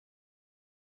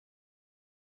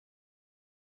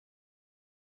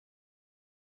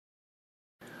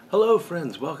Hello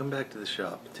friends, welcome back to the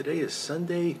shop. Today is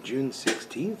Sunday, June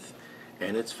 16th,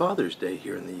 and it's Father's Day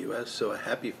here in the U.S., so a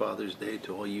happy Father's Day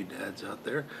to all you dads out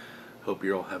there. Hope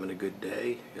you're all having a good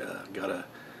day. Got a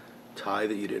tie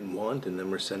that you didn't want, and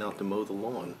then we're sent out to mow the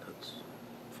lawn. That's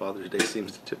Father's Day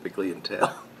seems to typically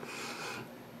entail.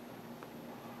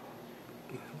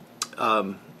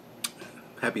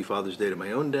 Happy Father's Day to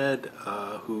my own dad,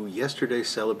 who yesterday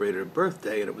celebrated a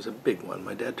birthday, and it was a big one.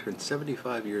 My dad turned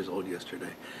 75 years old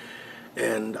yesterday,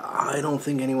 and I don't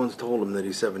think anyone's told him that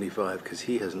he's 75 because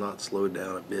he has not slowed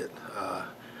down a bit.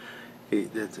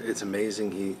 It's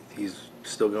amazing. He's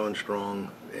still going strong.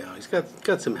 You know, he's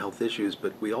got some health issues,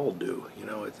 but we all do. You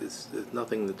know, it's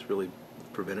nothing that's really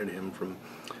prevented him from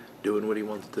doing what he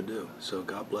wants to do. So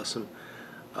God bless him.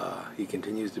 He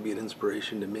continues to be an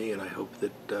inspiration to me, and I hope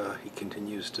that he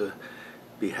continues to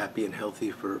be happy and healthy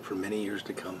for many years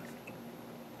to come.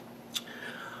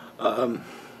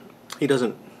 He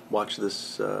doesn't watch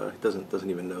this. He doesn't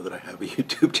even know that I have a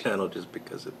YouTube channel, just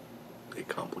because it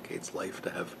complicates life to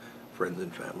have friends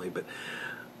and family. But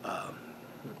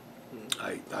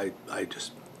I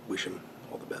just wish him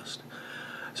all the best.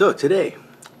 So today,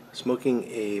 smoking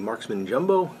a Marksman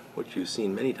Jumbo, which you've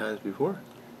seen many times before.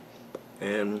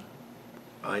 And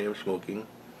I am smoking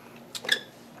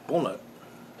walnut,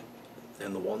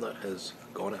 and the walnut has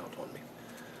gone out on me.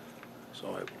 So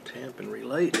I will tamp and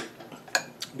relight.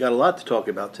 Got a lot to talk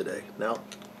about today. Now,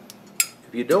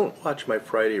 if you don't watch my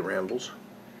Friday rambles,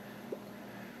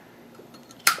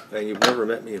 and you've never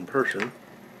met me in person,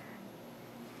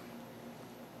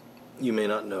 you may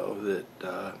not know that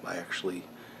I actually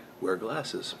wear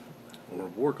glasses, or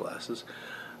wore glasses.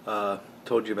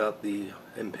 Told you about the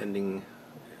impending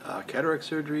cataract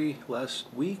surgery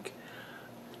last week.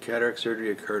 Cataract surgery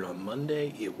occurred on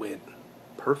Monday. It went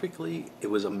perfectly.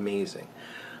 It was amazing.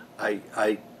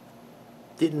 I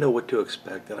didn't know what to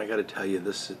expect, and I got to tell you,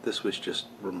 this was just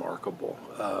remarkable.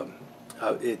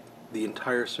 The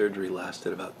entire surgery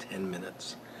lasted about 10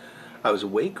 minutes. I was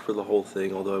awake for the whole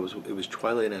thing, although it was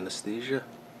twilight anesthesia.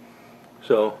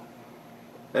 So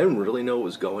I didn't really know what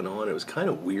was going on. It was kind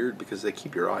of weird because they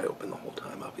keep your eye open the whole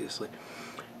time, obviously.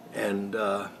 And,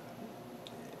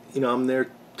 you know, I'm there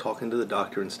talking to the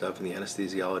doctor and stuff, and the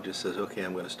anesthesiologist says, okay,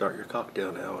 I'm going to start your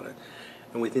cocktail now.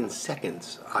 And within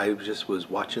seconds, I just was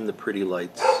watching the pretty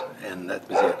lights, and that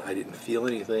was it. I didn't feel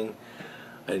anything.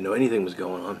 I didn't know anything was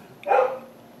going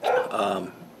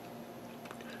on.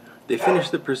 They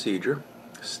finished the procedure,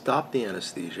 stopped the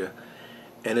anesthesia,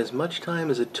 and as much time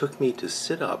as it took me to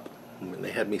sit up, when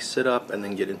they had me sit up and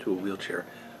then get into a wheelchair,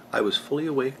 I was fully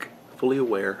awake, fully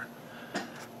aware,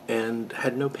 and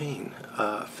had no pain.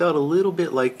 Felt a little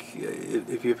bit like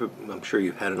if you ever, I'm sure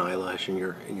you've had an eyelash in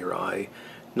your eye.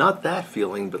 Not that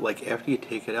feeling, but like after you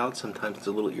take it out, sometimes it's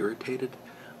a little irritated.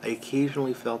 I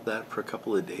occasionally felt that for a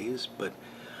couple of days, but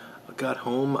I got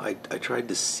home. I tried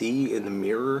to see in the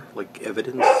mirror like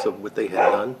evidence of what they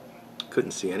had done.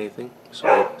 Couldn't see anything.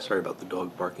 Sorry about the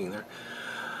dog barking there.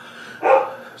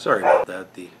 Sorry about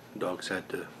that. The dogs had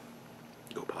to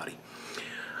go potty.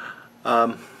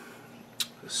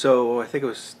 So I think I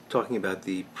was talking about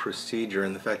the procedure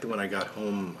and the fact that when I got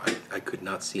home, I could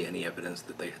not see any evidence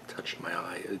that they had touched my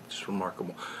eye. It's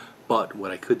remarkable. But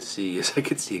what I could see is I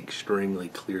could see extremely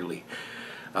clearly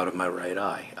out of my right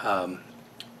eye.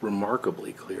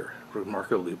 Remarkably clear,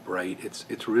 remarkably bright.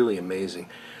 It's really amazing.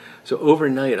 So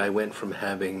overnight I went from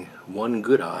having one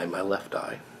good eye, my left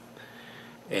eye,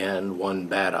 and one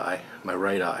bad eye, my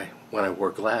right eye, when I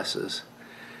wore glasses,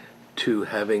 to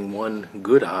having one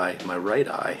good eye, my right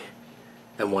eye,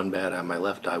 and one bad eye, my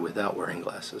left eye, without wearing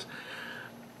glasses.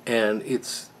 And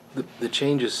the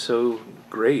change is so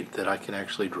great that I can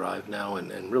actually drive now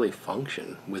and really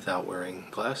function without wearing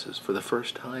glasses for the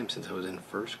first time since I was in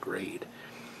first grade.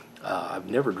 I've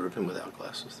never driven without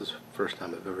glasses. This is the first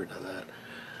time I've ever done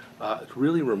that. It's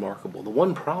really remarkable. The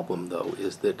one problem, though,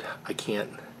 is that I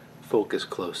can't focus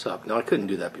close up. Now, I couldn't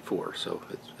do that before, so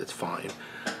it's fine.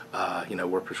 You know, I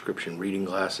wear prescription reading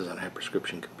glasses, and I have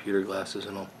prescription computer glasses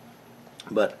and all.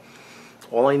 But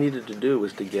all I needed to do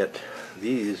was to get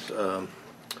these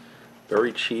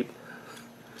very cheap.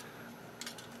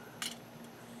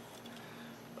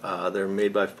 They're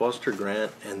made by Foster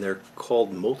Grant, and they're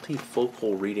called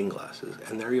multifocal reading glasses,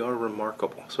 and they are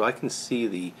remarkable. So I couldn't see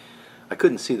the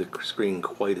screen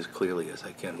quite as clearly as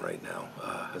I can right now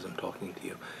as I'm talking to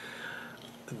you.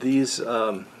 These,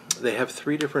 they have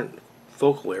three different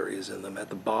focal areas in them. At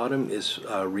the bottom is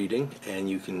reading, and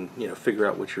you can figure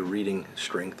out what your reading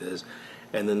strength is,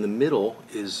 and then the middle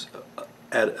is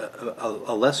at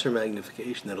a lesser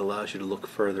magnification that allows you to look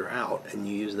further out, and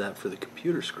you use that for the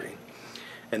computer screen.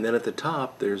 And then at the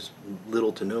top, there's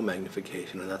little to no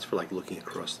magnification, and that's for like looking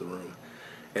across the room.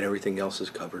 And everything else is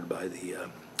covered by the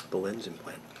lens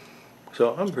implant.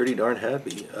 So I'm pretty darn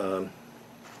happy.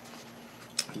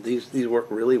 These work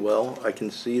really well. I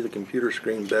can see the computer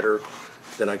screen better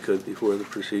than I could before the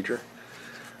procedure.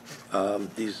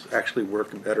 These actually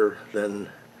work better than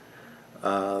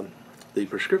the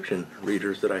prescription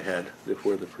readers that I had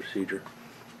before the procedure.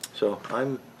 So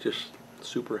I'm just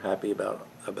super happy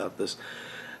about this.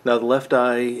 Now the left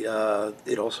eye,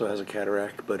 it also has a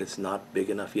cataract, but it's not big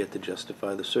enough yet to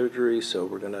justify the surgery, so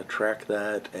we're going to track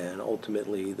that, and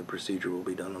ultimately the procedure will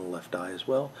be done on the left eye as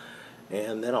well,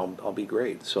 and then I'll be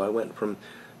great. So I went from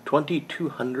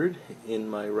 2200 in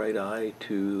my right eye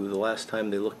to the last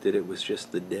time they looked at it was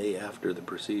just the day after the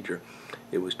procedure.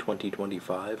 It was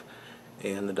 2025,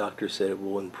 and the doctor said it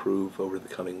will improve over the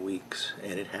coming weeks,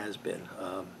 and it has been.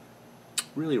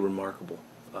 Really remarkable.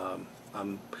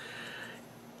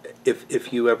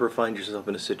 If you ever find yourself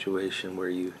in a situation where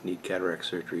you need cataract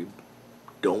surgery,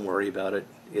 don't worry about it.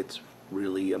 It's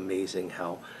really amazing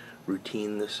how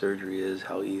routine this surgery is,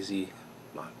 how easy,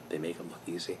 well, they make it look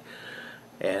easy,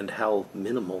 and how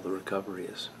minimal the recovery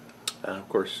is. Of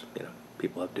course, you know,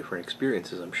 people have different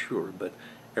experiences, I'm sure, but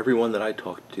everyone that I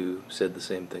talked to said the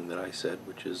same thing that I said,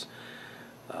 which is,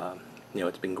 you know,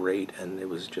 it's been great, and it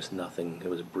was just nothing. It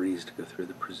was a breeze to go through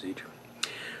the procedure.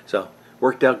 So,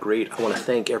 worked out great. I want to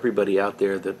thank everybody out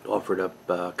there that offered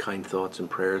up kind thoughts and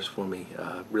prayers for me.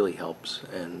 Really helps,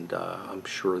 and I'm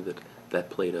sure that that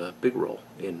played a big role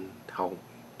in how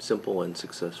simple and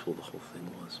successful the whole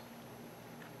thing was.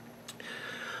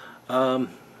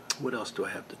 What else do I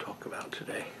have to talk about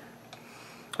today?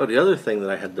 Oh, the other thing that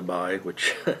I had to buy,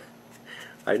 which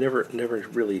I never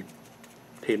really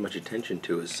paid much attention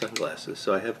to, is sunglasses.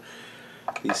 So I have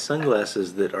these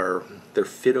sunglasses that they're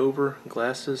fit-over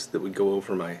glasses that would go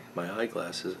over my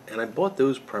eyeglasses, and I bought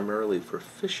those primarily for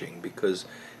fishing because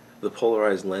the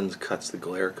polarized lens cuts the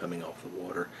glare coming off the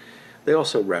water. They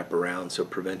also wrap around, so it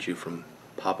prevents you from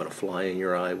popping a fly in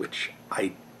your eye, which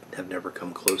I have never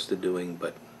come close to doing,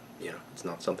 but you know, it's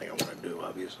not something I want to do,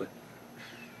 obviously.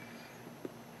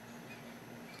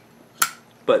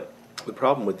 But the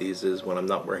problem with these is when I'm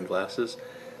not wearing glasses,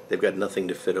 they've got nothing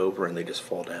to fit over and they just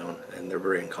fall down, and they're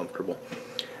very uncomfortable.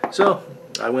 So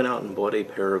I went out and bought a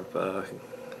pair of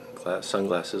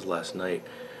sunglasses last night,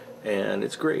 and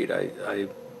it's great.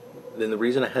 Then the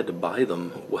reason I had to buy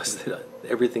them was that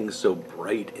everything's so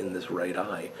bright in this right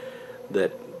eye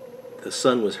that the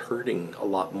sun was hurting a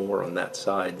lot more on that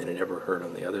side than it ever hurt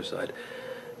on the other side.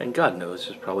 And God knows,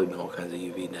 there's probably been all kinds of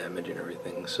UV damage and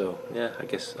everything. So yeah, I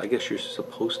guess you're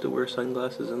supposed to wear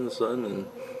sunglasses in the sun, and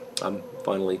I'm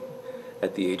finally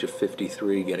at the age of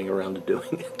 53 getting around to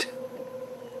doing it.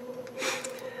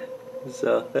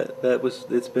 So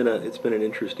it's been an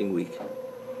interesting week.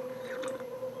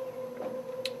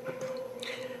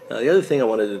 Now, the other thing I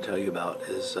wanted to tell you about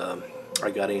is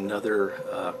I got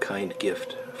another kind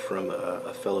gift from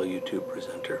a fellow YouTube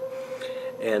presenter,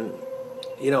 and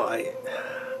you know,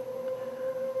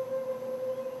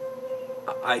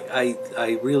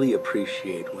 I really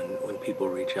appreciate when people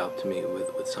reach out to me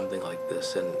with something like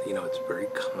this, and you know, it's very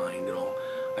kind and all.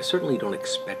 I certainly don't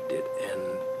expect it,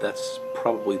 and that's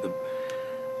probably the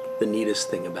neatest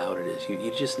thing about it is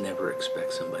you just never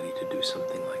expect somebody to do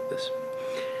something like this,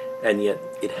 and yet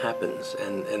it happens,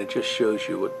 and it just shows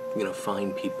you what, you know,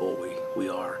 fine people we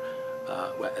are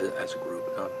as a group.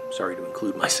 I'm sorry to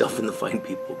include myself in the fine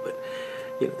people, but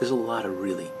you know, there's a lot of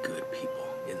really good people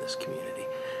in this community.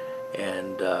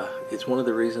 And it's one of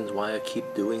the reasons why I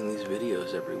keep doing these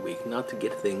videos every week. Not to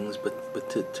get things, but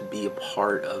to be a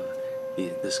part of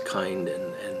this kind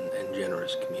and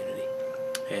generous community.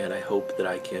 And I hope that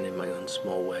I can, in my own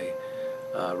small way,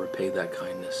 repay that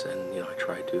kindness. And you know, I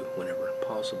try to whenever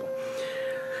possible.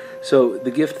 So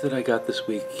the gift that I got this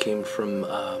week came from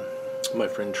my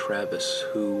friend Travis,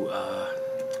 who,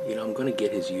 you know, I'm going to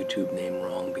get his YouTube name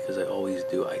wrong because I always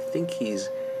do. I think he's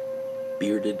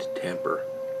Bearded Tamper,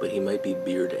 but he might be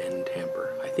Beard and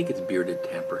Tamper. I think it's Bearded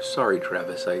Tamper. Sorry,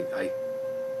 Travis, I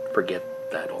forget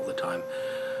that all the time.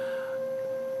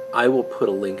 I will put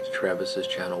a link to Travis's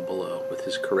channel below with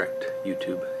his correct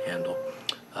YouTube handle.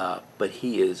 But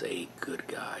he is a good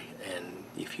guy, and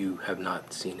if you have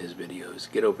not seen his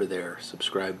videos, get over there,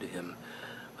 subscribe to him.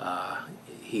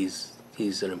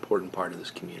 He's an important part of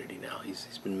this community now.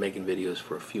 He's been making videos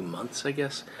for a few months, I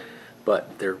guess.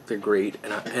 But they're great,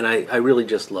 and I really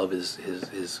just love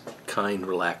his kind,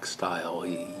 relaxed style.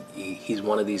 He's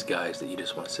one of these guys that you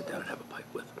just want to sit down and have a pipe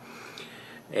with,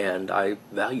 and I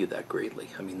value that greatly.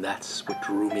 I mean, that's what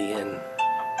drew me in.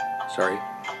 Sorry,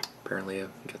 apparently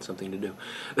I've got something to do.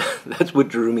 That's what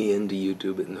drew me into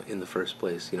YouTube in the first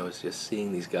place. You know, it's just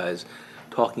seeing these guys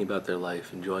talking about their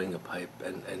life, enjoying a pipe,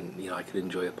 and you know, I could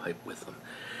enjoy a pipe with them.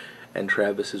 And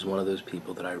Travis is one of those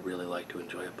people that I really like to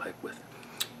enjoy a pipe with.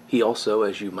 He also,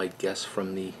 as you might guess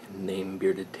from the name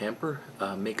Bearded Tamper,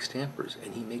 makes tampers,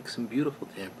 and he makes some beautiful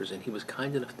tampers, and he was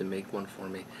kind enough to make one for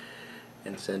me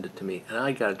and send it to me. And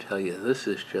I gotta tell you, this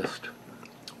is just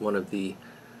one of the,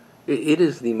 it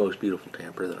is the most beautiful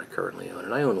tamper that I currently own,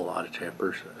 and I own a lot of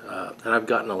tampers, and I've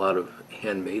gotten a lot of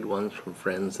handmade ones from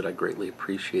friends that I greatly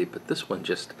appreciate, but this one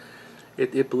just,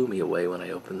 it blew me away when I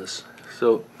opened this.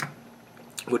 So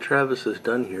what Travis has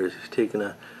done here is he's taken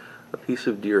a piece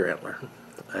of deer antler,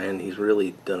 and he's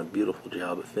really done a beautiful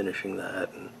job of finishing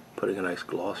that and putting a nice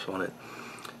gloss on it.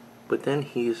 But then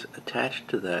he's attached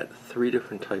to that 3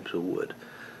 different types of wood.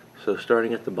 So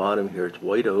starting at the bottom here, it's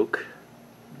white oak,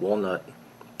 walnut,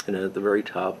 and then at the very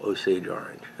top, Osage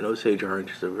orange. And Osage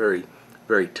orange is a very,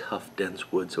 very tough,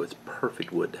 dense wood, so it's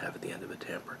perfect wood to have at the end of a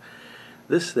tamper.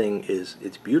 This thing is,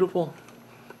 it's beautiful.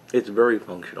 It's very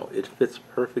functional. It fits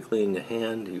perfectly in the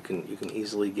hand. You can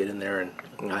easily get in there, and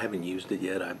I haven't used it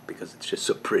yet because it's just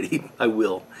so pretty. I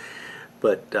will,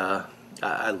 but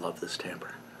I love this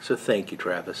tamper. So thank you,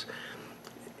 Travis.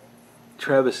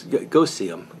 Travis, go see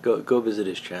him. Go visit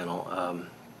his channel.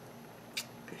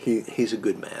 He's a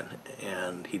good man,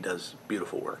 and he does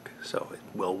beautiful work. So it's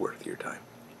well worth your time.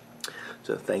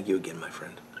 So thank you again, my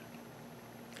friend.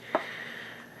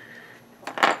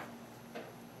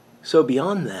 So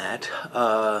beyond that,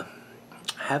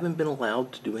 haven't been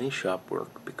allowed to do any shop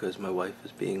work because my wife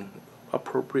is being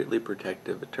appropriately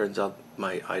protective. It turns out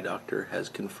my eye doctor has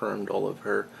confirmed all of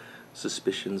her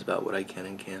suspicions about what I can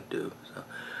and can't do.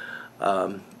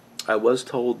 So, I was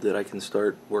told that I can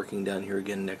start working down here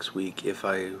again next week if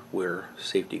I wear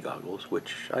safety goggles,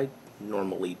 which I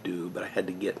normally do, but I had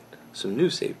to get some new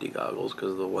safety goggles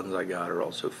because the ones I got are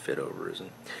also fit overs.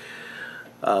 And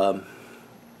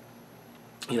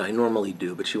you know, I normally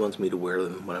do, but she wants me to wear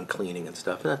them when I'm cleaning and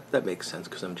stuff, and that makes sense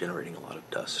because I'm generating a lot of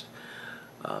dust.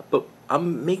 But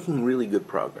I'm making really good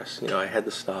progress. You know, I had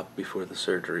to stop before the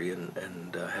surgery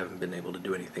and haven't been able to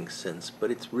do anything since,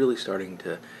 but it's really starting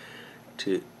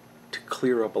to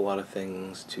clear up a lot of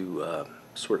things, to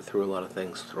sort through a lot of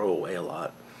things, throw away a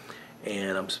lot.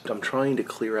 And I'm trying to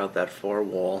clear out that far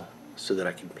wall so that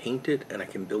I can paint it and I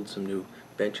can build some new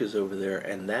benches over there,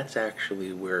 and that's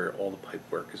actually where all the pipe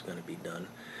work is going to be done.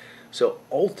 So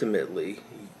ultimately,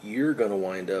 you're going to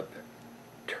wind up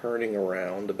turning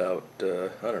around about, I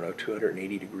don't know,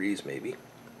 280 degrees maybe,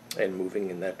 and moving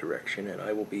in that direction, and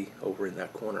I will be over in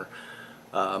that corner.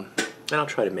 And I'll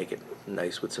try to make it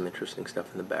nice with some interesting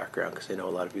stuff in the background, because I know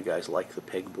a lot of you guys like the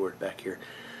pegboard back here.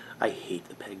 I hate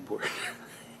the pegboard.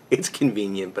 It's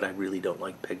convenient, but I really don't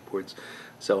like pegboards,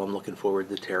 so I'm looking forward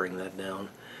to tearing that down.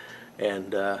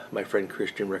 And my friend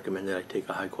Christian recommended I take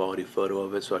a high-quality photo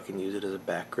of it so I can use it as a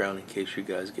background in case you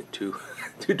guys get too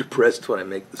depressed when I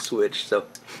make the switch, so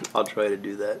I'll try to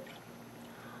do that.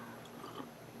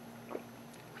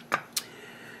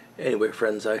 Anyway,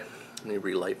 friends, let me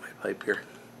relight my pipe here.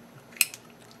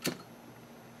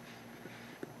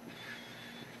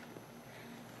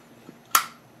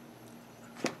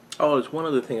 Oh, there's one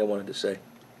other thing I wanted to say.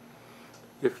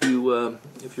 If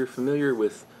you're familiar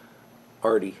with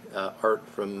Art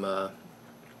from I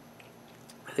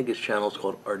think his channel is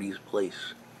called Artie's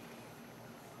Place.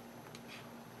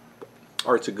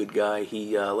 Art's a good guy.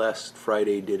 He last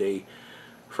Friday did a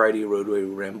Friday Roadway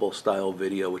Ramble style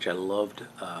video, which I loved.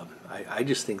 I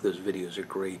just think those videos are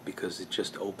great because it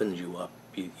just opens you up.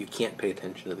 You can't pay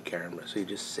attention to the camera, so you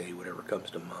just say whatever comes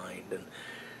to mind. And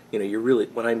you know, you're really,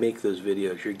 when I make those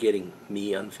videos, you're getting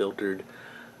me unfiltered,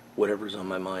 whatever's on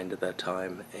my mind at that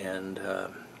time, and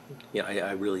yeah,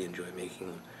 I really enjoy making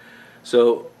them.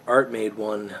 So Art made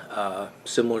one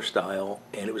similar style,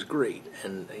 and it was great.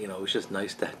 And you know, it was just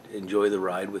nice to enjoy the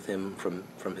ride with him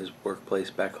from his workplace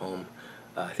back home.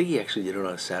 I think he actually did it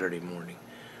on a Saturday morning.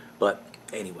 But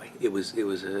anyway, it was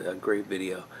a great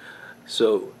video.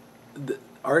 So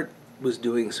Art was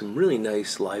doing some really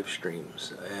nice live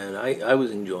streams, and I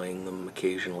was enjoying them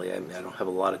occasionally. I don't have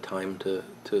a lot of time to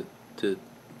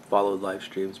follow live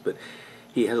streams, but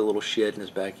he has a little shed in his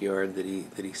backyard that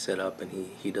he set up,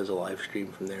 and he does a live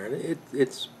stream from there, and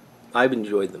I've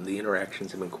enjoyed them. The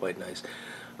interactions have been quite nice.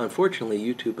 Unfortunately,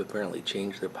 YouTube apparently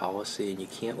changed their policy, and you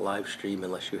can't live stream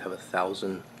unless you have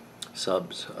 1,000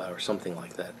 subs or something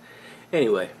like that.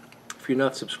 Anyway, if you're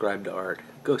not subscribed to Art,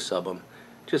 go sub him.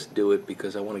 Just do it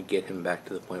because I want to get him back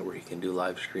to the point where he can do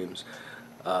live streams.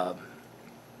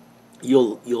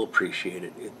 You'll appreciate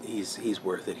it. He's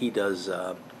worth it. He does.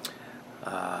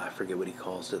 I forget what he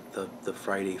calls it, the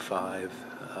Friday Five,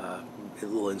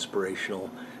 little inspirational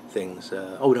things.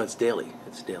 Oh no, it's daily.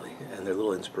 It's daily, and they're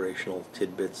little inspirational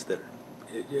tidbits that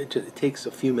it takes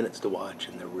a few minutes to watch,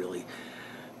 and they're really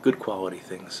good quality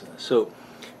things. So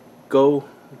go,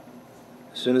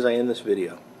 as soon as I end this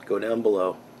video, go down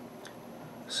below,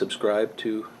 subscribe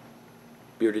to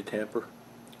Bearded Tamper,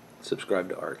 subscribe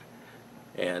to Art,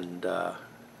 and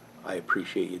I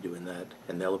appreciate you doing that,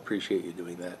 and they'll appreciate you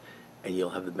doing that, and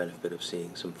you'll have the benefit of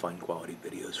seeing some fine quality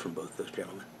videos from both those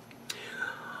gentlemen.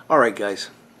 Alright guys,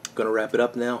 going to wrap it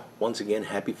up now. Once again,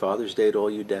 happy Father's Day to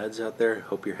all you dads out there.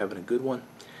 Hope you're having a good one.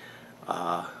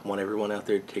 I want everyone out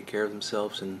there to take care of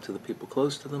themselves and to the people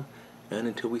close to them. And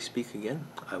until we speak again,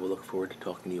 I will look forward to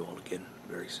talking to you all again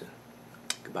very soon.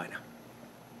 Goodbye now.